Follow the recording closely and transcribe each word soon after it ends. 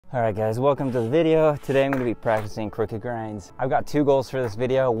Alright guys, welcome to the video. Today I'm going to be practicing crooked grinds. I've got two goals for this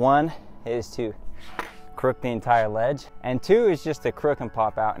video. One is to crook the entire ledge, and two is just to crook and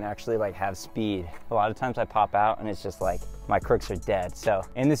pop out and actually like have speed. A lot of times I pop out and it's just like my crooks are dead. So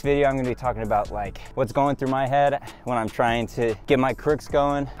in this video I'm going to be talking about like what's going through my head when I'm trying to get my crooks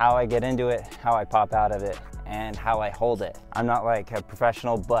going, how I get into it, how I pop out of it, and how I hold it. I'm not like a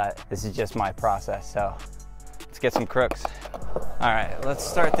professional, but this is just my process. So let's get some crooks. All right, let's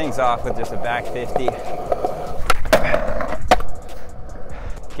start things off with just a back 50.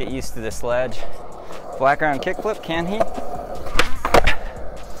 Get used to this ledge. Black ground kickflip, can he? All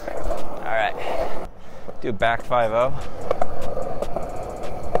right, do back 5-0.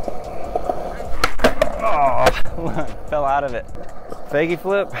 Oh, fell out of it. Fakie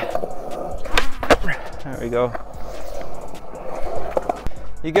flip. There we go.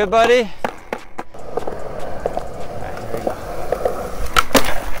 You good, buddy?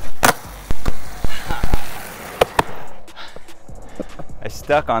 I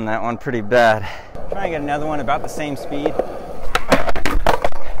stuck on that one pretty bad. Try and get another one about the same speed.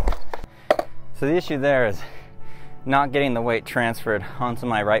 So the issue there is not getting the weight transferred onto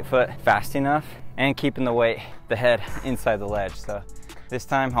my right foot fast enough and keeping the head inside the ledge. So this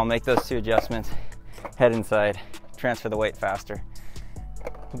time I'll make those two adjustments. Head inside, transfer the weight faster.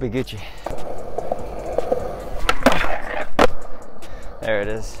 We'll be Gucci. There it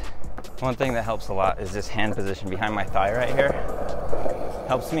is. One thing that helps a lot is this hand position behind my thigh right here.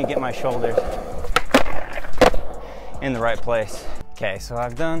 Helps me get my shoulders in the right place. Okay, so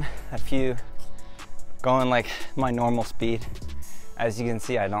I've done a few going like my normal speed. As you can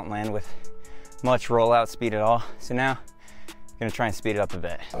see, I don't land with much rollout speed at all. So now I'm gonna try and speed it up a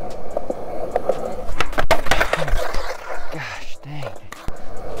bit. Gosh dang.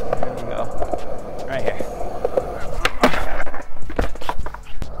 There we go. Right here.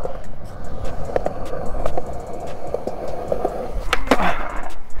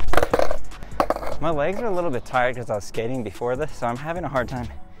 My legs are a little bit tired because I was skating before this, so I'm having a hard time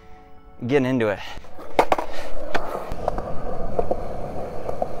getting into it.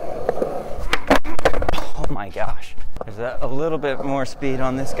 Oh my gosh. There's a little bit more speed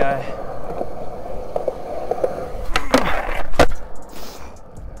on this guy.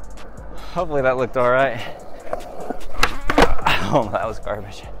 Hopefully that looked all right. Oh, that was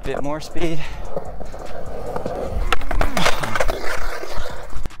garbage. Bit more speed.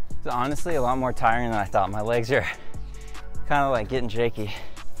 It's honestly a lot more tiring than I thought. My legs are kind of like getting shaky.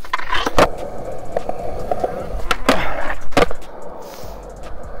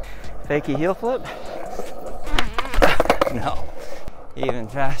 Fakie heel flip. No, even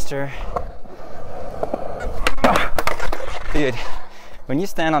faster. Dude, when you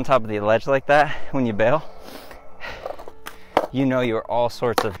stand on top of the ledge like that, when you bail, you know you're all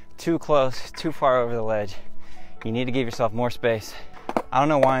sorts of too close, too far over the ledge. You need to give yourself more space. I don't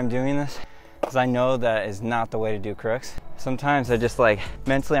know why I'm doing this, because I know that is not the way to do crooks. Sometimes I just like,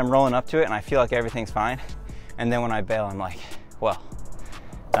 mentally I'm rolling up to it and I feel like everything's fine. And then when I bail, I'm like, well,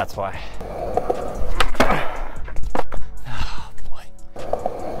 that's why. Oh boy.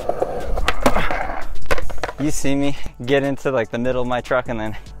 You see me get into like the middle of my truck and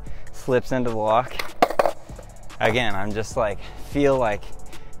then slips into the lock. Again, I'm just like, feel like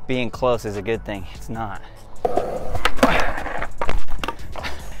being close is a good thing. It's not.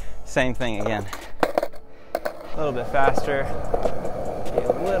 Same thing again. A little bit faster.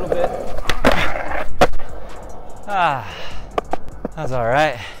 A little bit. That's all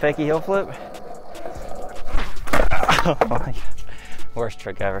right. Fakie heel flip. Oh my God. Worst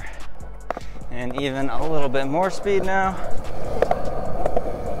trick ever. And even a little bit more speed now.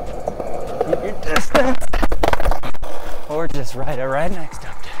 Keep your distance. Or just ride it right next to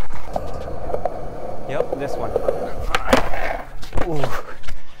it. Yep, this one. Ooh.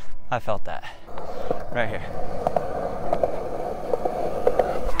 I felt that right here.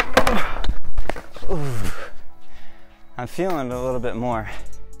 Ooh. I'm feeling it a little bit more.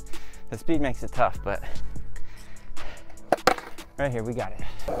 The speed makes it tough, but right here, we got it.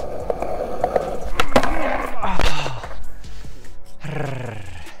 Oh.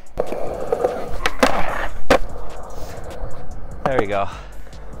 There we go.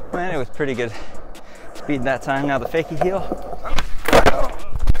 Man, it was pretty good speed that time. Now the fakie heel.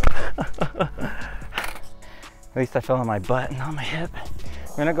 At least I fell on my butt and on my hip.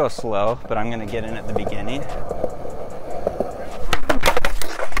 I'm gonna go slow, but I'm gonna get in at the beginning.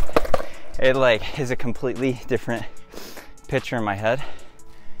 It like is a completely different picture in my head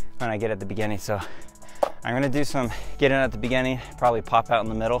when I get at the beginning. So I'm gonna do some get in at the beginning, probably pop out in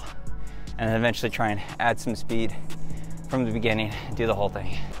the middle, and then eventually try and add some speed from the beginning, do the whole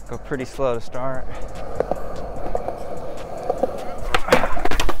thing. Go pretty slow to start.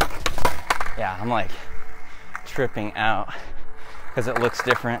 Yeah, I'm like tripping out because it looks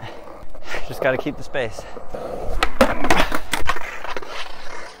different. Just got to keep the space.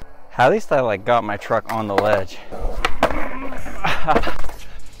 At least I like got my truck on the ledge.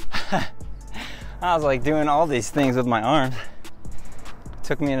 I was like doing all these things with my arms.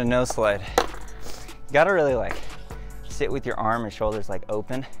 Took me in a no slide. You gotta really like sit with your arm and shoulders like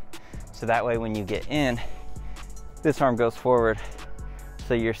open, so that way when you get in, this arm goes forward,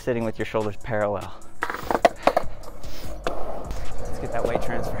 so you're sitting with your shoulders parallel. Let's get that weight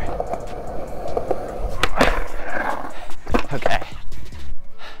transfer. Okay.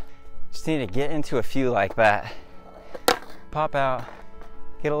 Just need to get into a few like that. Pop out,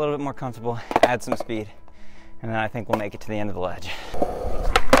 get a little bit more comfortable, add some speed, and then I think we'll make it to the end of the ledge.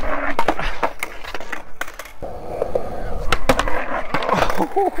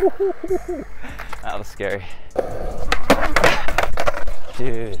 That was scary.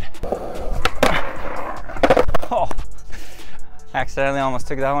 Dude. Oh, accidentally almost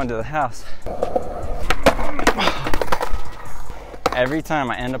took that one to the house. Every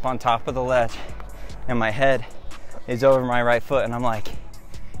time I end up on top of the ledge and my head is over my right foot and I'm like,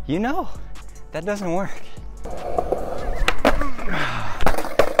 you know, that doesn't work.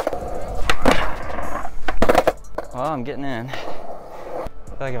 Well, I'm getting in.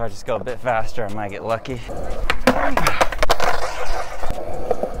 I feel like if I just go a bit faster, I might get lucky.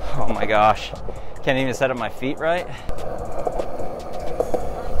 Oh my gosh. Can't even set up my feet right.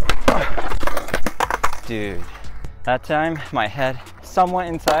 Dude, that time my head somewhat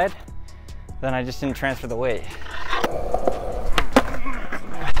inside, then I just didn't transfer the weight.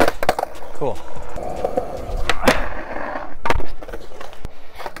 Cool.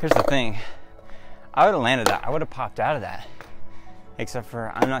 Here's the thing. I would have landed that. I would have popped out of that. Except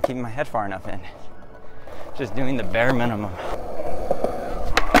for I'm not keeping my head far enough in. Just doing the bare minimum.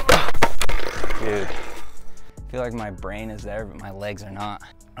 Dude, I feel like my brain is there, but my legs are not.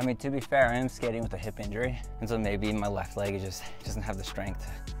 I mean, to be fair, I am skating with a hip injury, and so maybe my left leg just doesn't have the strength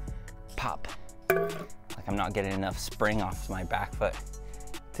to pop. Like I'm not getting enough spring off my back foot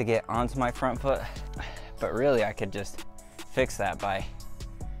to get onto my front foot. But really, I could just fix that by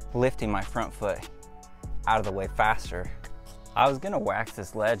lifting my front foot out of the way faster. I was gonna wax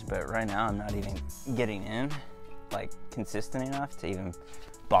this ledge, but right now I'm not even getting in like consistent enough to even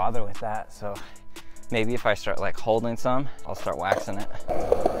bother with that. So maybe if I start like holding some, I'll start waxing it.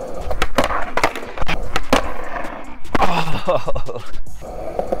 Oh.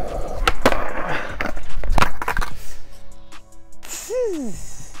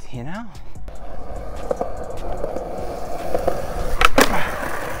 You know?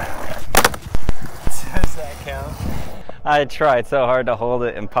 Does that count? I tried so hard to hold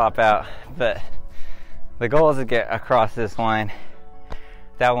it and pop out, but the goal is to get across this line.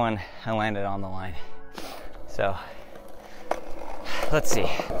 That one, I landed on the line. So, let's see.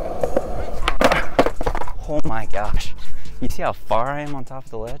 Oh my gosh. You see how far I am on top of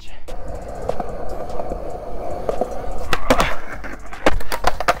the ledge?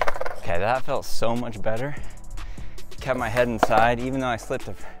 Okay, that felt so much better. Kept my head inside, even though I slipped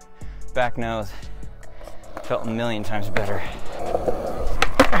the back nose. Felt a million times better.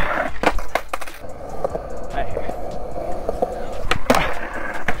 Right here.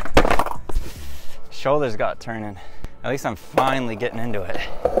 Shoulders got turning. At least I'm finally getting into it.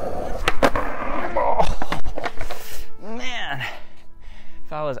 Oh, man.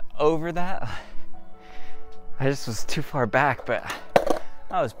 If I was over that, I just was too far back, but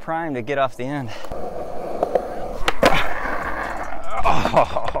I was primed to get off the end.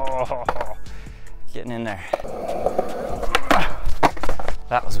 Oh, getting in there.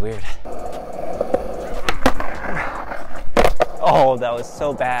 That was weird. Oh, that was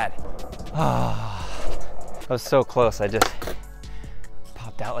so bad. Oh, that was so close. I just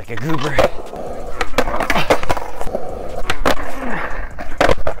popped out like a goober.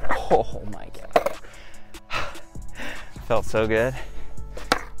 Oh my God. Felt so good,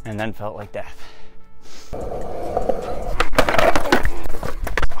 and then felt like death.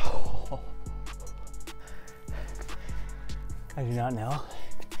 I do not know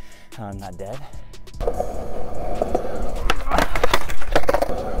how I'm not dead.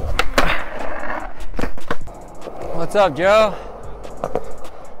 What's up, Joe?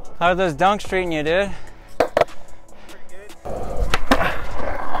 How are those dunks treating you, dude? Pretty good.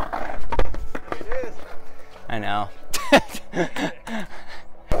 It is. I know.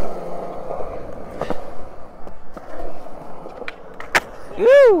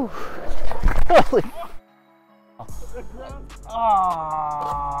 Woo! Holy.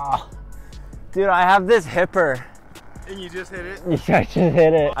 Dude, I have this hipper. And you just hit it? Yeah, I just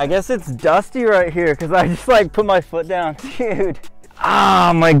hit it. I guess it's dusty right here because I just like put my foot down. Dude.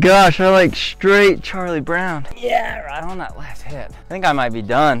 Oh my gosh, I like straight Charlie Brown. Yeah, right on that left hip. I think I might be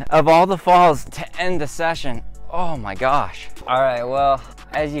done. Of all the falls to end the session, oh my gosh. All right, well,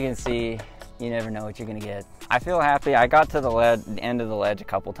 as you can see, you never know what you're gonna get. I feel happy. I got to the end of the ledge a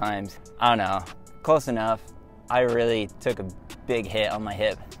couple times. I don't know, close enough. I really took a big hit on my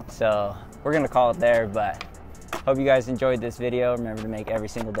hip. So we're gonna call it there, but hope you guys enjoyed this video. Remember to make every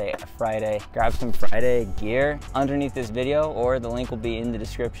single day a Friday. Grab some Friday gear underneath this video, or the link will be in the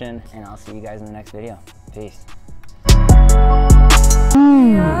description, and I'll see you guys in the next video. Peace.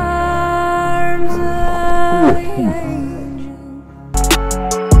 Arms